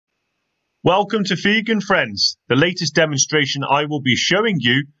Welcome to Fegan, friends. The latest demonstration I will be showing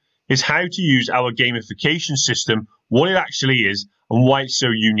you is how to use our gamification system, what it actually is, and why it's so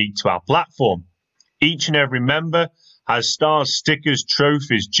unique to our platform. Each and every member has stars, stickers,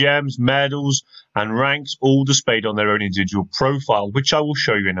 trophies, gems, medals, and ranks all displayed on their own individual profile, which I will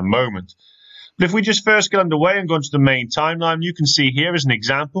show you in a moment. But if we just first get underway and go into the main timeline, you can see here as an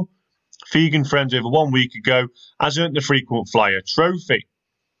example, Fegan Friends over 1 week ago has earned the frequent flyer trophy.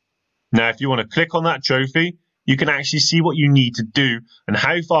 Now, if you want to click on that trophy, you can actually see what you need to do and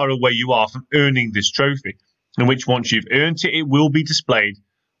how far away you are from earning this trophy, in which once you've earned it, it will be displayed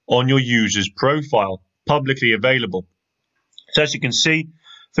on your user's profile, publicly available. So as you can see,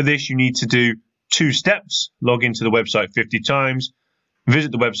 for this, you need to do 2 steps: log into the website 50 times,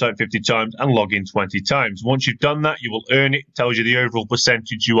 visit the website 50 times, and log in 20 times. Once you've done that, you will earn it. It tells you the overall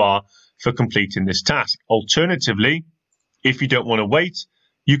percentage you are for completing this task. Alternatively, if you don't want to wait,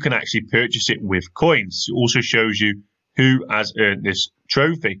 you can actually purchase it with coins. It also shows you who has earned this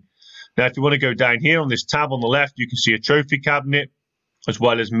trophy. Now, if you want to go down here on this tab on the left, you can see a trophy cabinet as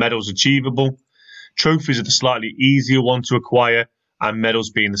well as medals achievable. Trophies are the slightly easier one to acquire, and medals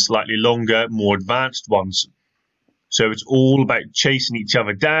being the slightly longer, more advanced ones. So it's all about chasing each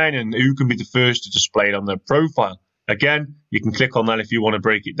other down and who can be the first to display it on their profile. Again, you can click on that if you want to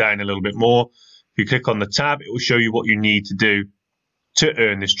break it down a little bit more. If you click on the tab, it will show you what you need to do to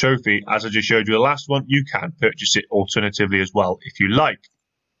earn this trophy. As I just showed you the last one, you can purchase it alternatively as well if you like.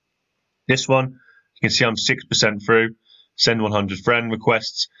 This one, you can see I'm 6% through. Send 100 friend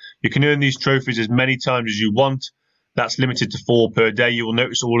requests. You can earn these trophies as many times as you want. That's limited to 4 per day. You will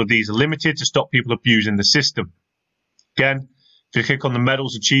notice all of these are limited to stop people abusing the system. Again, if you click on the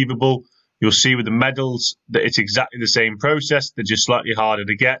medals achievable, you'll see with the medals that it's exactly the same process. They're just slightly harder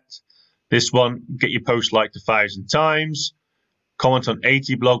to get. This one, get your post liked 1,000 times. Comment on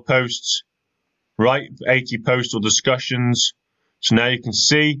 80 blog posts, write 80 posts or discussions. So now you can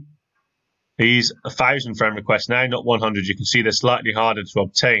see these 1,000 friend requests now, not 100. You can see they're slightly harder to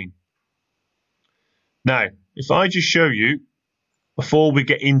obtain. Now, if I just show you, before we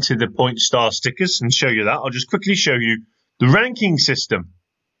get into the point star stickers and show you that, I'll just quickly show you the ranking system.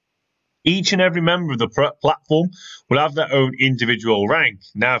 Each and every member of the platform will have their own individual rank.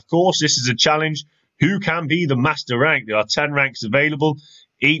 Now, of course, this is a challenge. Who can be the master rank? There are 10 ranks available.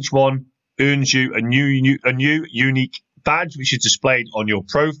 Each one earns you a new unique badge, which is displayed on your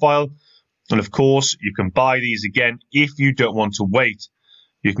profile. And of course, you can buy these again if you don't want to wait.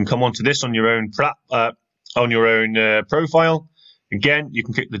 You can come onto this on your own profile. Again, you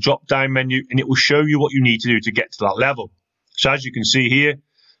can click the drop-down menu, and it will show you what you need to do to get to that level. So as you can see here,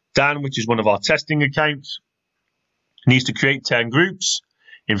 Dan, which is one of our testing accounts, needs to create 10 groups,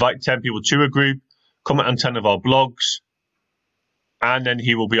 invite 10 people to a group, comment on 10 of our blogs, and then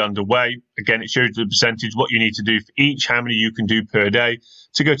he will be underway. Again, it shows the percentage, what you need to do for each, how many you can do per day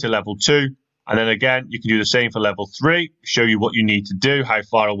to go to level 2. And then again, you can do the same for level 3, show you what you need to do, how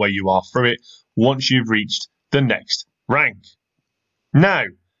far away you are through it once you've reached the next rank. Now,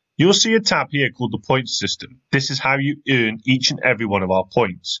 you'll see a tab here called the points system. This is how you earn each and every one of our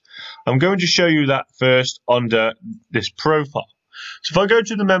points. I'm going to show you that first under this profile. So if I go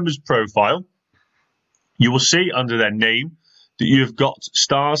to the member's profile, you will see under their name that you've got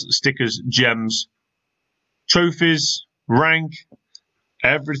stars, stickers, gems, trophies, rank,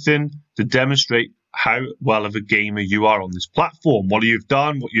 everything to demonstrate how well of a gamer you are on this platform, what you've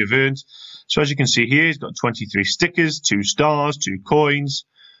done, what you've earned. So as you can see here, he's got 23 stickers, 2 stars, 2 coins,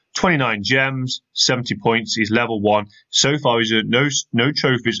 29 gems, 70 points. He's level 1. So far, he's earned no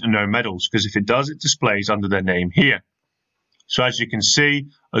trophies and no medals, because if it does, it displays under their name here. So as you can see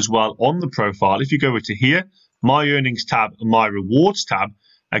as well on the profile, if you go over to here, my earnings tab and my rewards tab,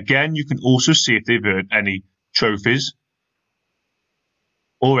 again, you can also see if they've earned any trophies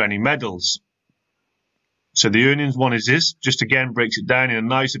or any medals. So the earnings one is this, just again breaks it down in a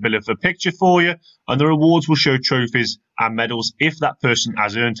nice bit of a picture for you, and the rewards will show trophies and medals if that person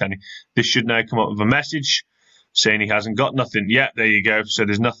has earned any. This should now come up with a message saying he hasn't got nothing yet. There you go. So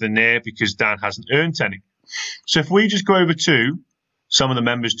there's nothing there because Dan hasn't earned any. So if we just go over to some of the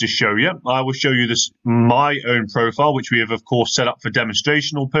members to show you, I will show you this my own profile, which we have of course set up for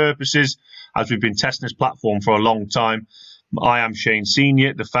demonstrational purposes as we've been testing this platform for a long time. I am Shane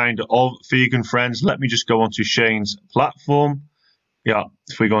Senior, the founder of Fegan Friends. Let me just go onto Shane's platform. Yeah,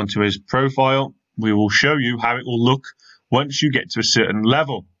 if we go onto his profile, we will show you how it will look once you get to a certain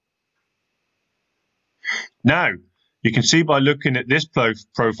level. Now, you can see by looking at this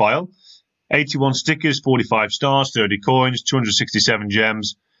profile, 81 stickers, 45 stars, 30 coins, 267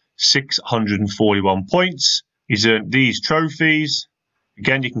 gems, 641 points. He's earned these trophies.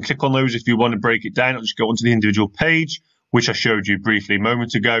 Again, you can click on those if you want to break it down. I'll just go onto the individual page, which I showed you briefly a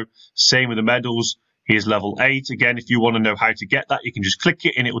moment ago. Same with the medals. Here's level 8. Again, if you want to know how to get that, you can just click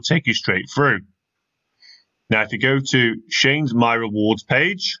it and it will take you straight through. Now, if you go to Shane's My Rewards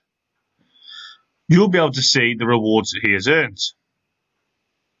page, you'll be able to see the rewards that he has earned.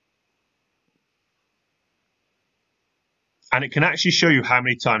 And it can actually show you how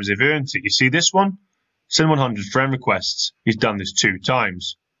many times they've earned it. You see this one? Send 100 friend requests. He's done this 2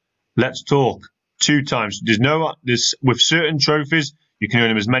 times. Let's talk. 2 times. With certain trophies, you can earn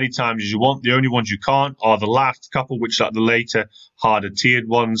them as many times as you want. The only ones you can't are the last couple, which are the later, harder tiered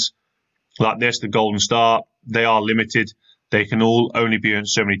ones. Like this, the Golden Star, they are limited. They can all only be earned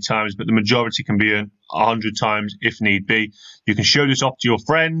so many times, but the majority can be earned 100 times if need be. You can show this off to your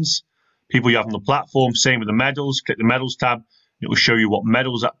friends, people you have on the platform. Same with the medals. Click the medals tab. It will show you what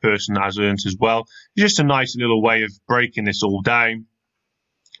medals that person has earned as well. It's just a nice little way of breaking this all down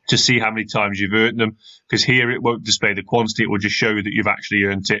to see how many times you've earned them, because here it won't display the quantity. It will just show you that you've actually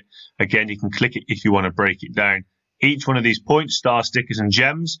earned it. Again, you can click it if you want to break it down. Each one of these points, stars, stickers, and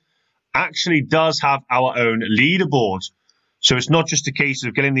gems actually does have our own leaderboard. So it's not just a case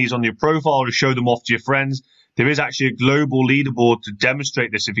of getting these on your profile to show them off to your friends. There is actually a global leaderboard to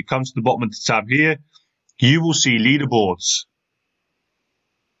demonstrate this. If you come to the bottom of the tab here, you will see leaderboards.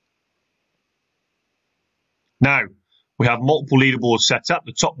 Now, we have multiple leaderboards set up.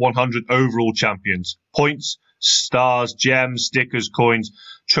 The top 100 overall champions. Points, stars, gems, stickers, coins,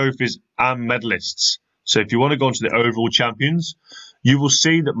 trophies, and medalists. So if you want to go into the overall champions, you will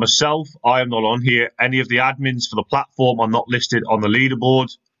see that myself, I am not on here. Any of the admins for the platform are not listed on the leaderboard.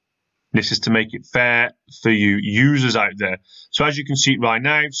 This is to make it fair for you users out there. So as you can see right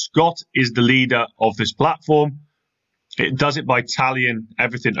now, Scott is the leader of this platform. It does it by tallying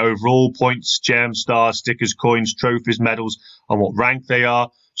everything overall: points, gems, stars, stickers, coins, trophies, medals, and what rank they are.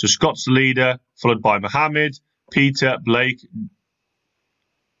 So Scott's the leader, followed by Mohammed, Peter, Blake,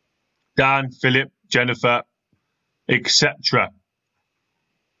 Dan, Philip, Jennifer, etc.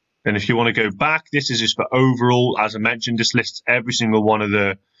 And if you want to go back, this is just for overall. As I mentioned, this lists every single one of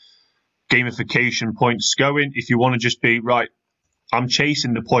the gamification points going. If you want to just be, right, I'm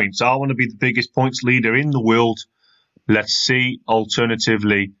chasing the points. I want to be the biggest points leader in the world. Let's see,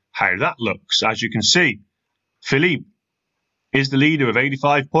 alternatively, how that looks. As you can see, Philippe is the leader of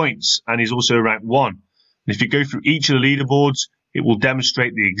 85 points, and he's also ranked 1. And if you go through each of the leaderboards, it will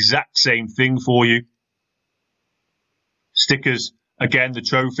demonstrate the exact same thing for you. Stickers, again, the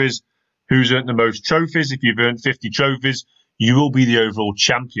trophies. Who's earned the most trophies? If you've earned 50 trophies, you will be the overall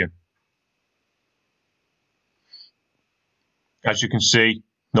champion. As you can see,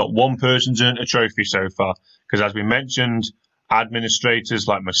 not one person's earned a trophy so far, because as we mentioned, administrators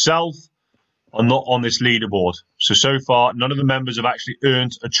like myself are not on this leaderboard. So far, none of the members have actually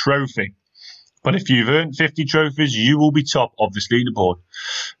earned a trophy. But if you've earned 50 trophies, you will be top of this leaderboard.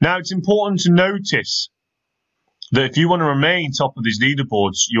 Now, it's important to notice that if you want to remain top of these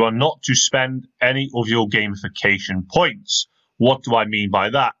leaderboards, you are not to spend any of your gamification points. What do I mean by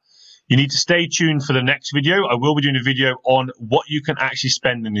that? You need to stay tuned for the next video. I will be doing a video on what you can actually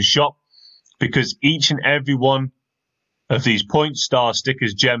spend in the shop, because each and every one of these points, stars,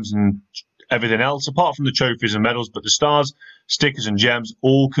 stickers, gems, and everything else, apart from the trophies and medals, but the stars, stickers, and gems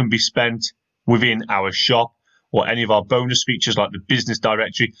all can be spent within our shop or any of our bonus features like the business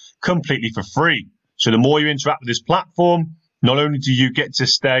directory completely for free. So the more you interact with this platform, not only do you get to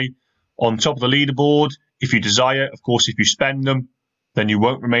stay on top of the leaderboard if you desire. Of course, if you spend them, then you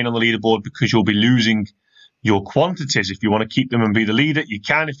won't remain on the leaderboard because you'll be losing your quantities. If you want to keep them and be the leader, you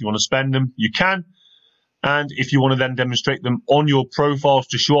can. If you want to spend them, you can. And if you want to then demonstrate them on your profiles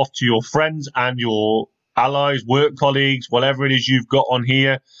to show off to your friends and your allies, work colleagues, whatever it is you've got on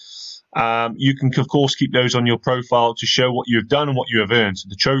here, you can, of course, keep those on your profile to show what you've done and what you have earned. So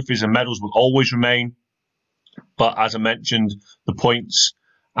the trophies and medals will always remain. But as I mentioned, the points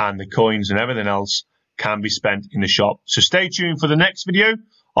and the coins and everything else can be spent in the shop. So stay tuned for the next video.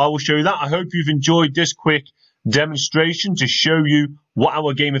 I will show you that. I hope you've enjoyed this quick demonstration to show you what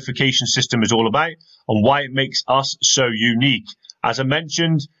our gamification system is all about and why it makes us so unique. As I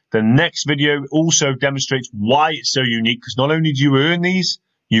mentioned, the next video also demonstrates why it's so unique, because not only do you earn these,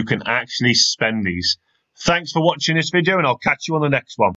 you can actually spend these. Thanks for watching this video, and I'll catch you on the next one.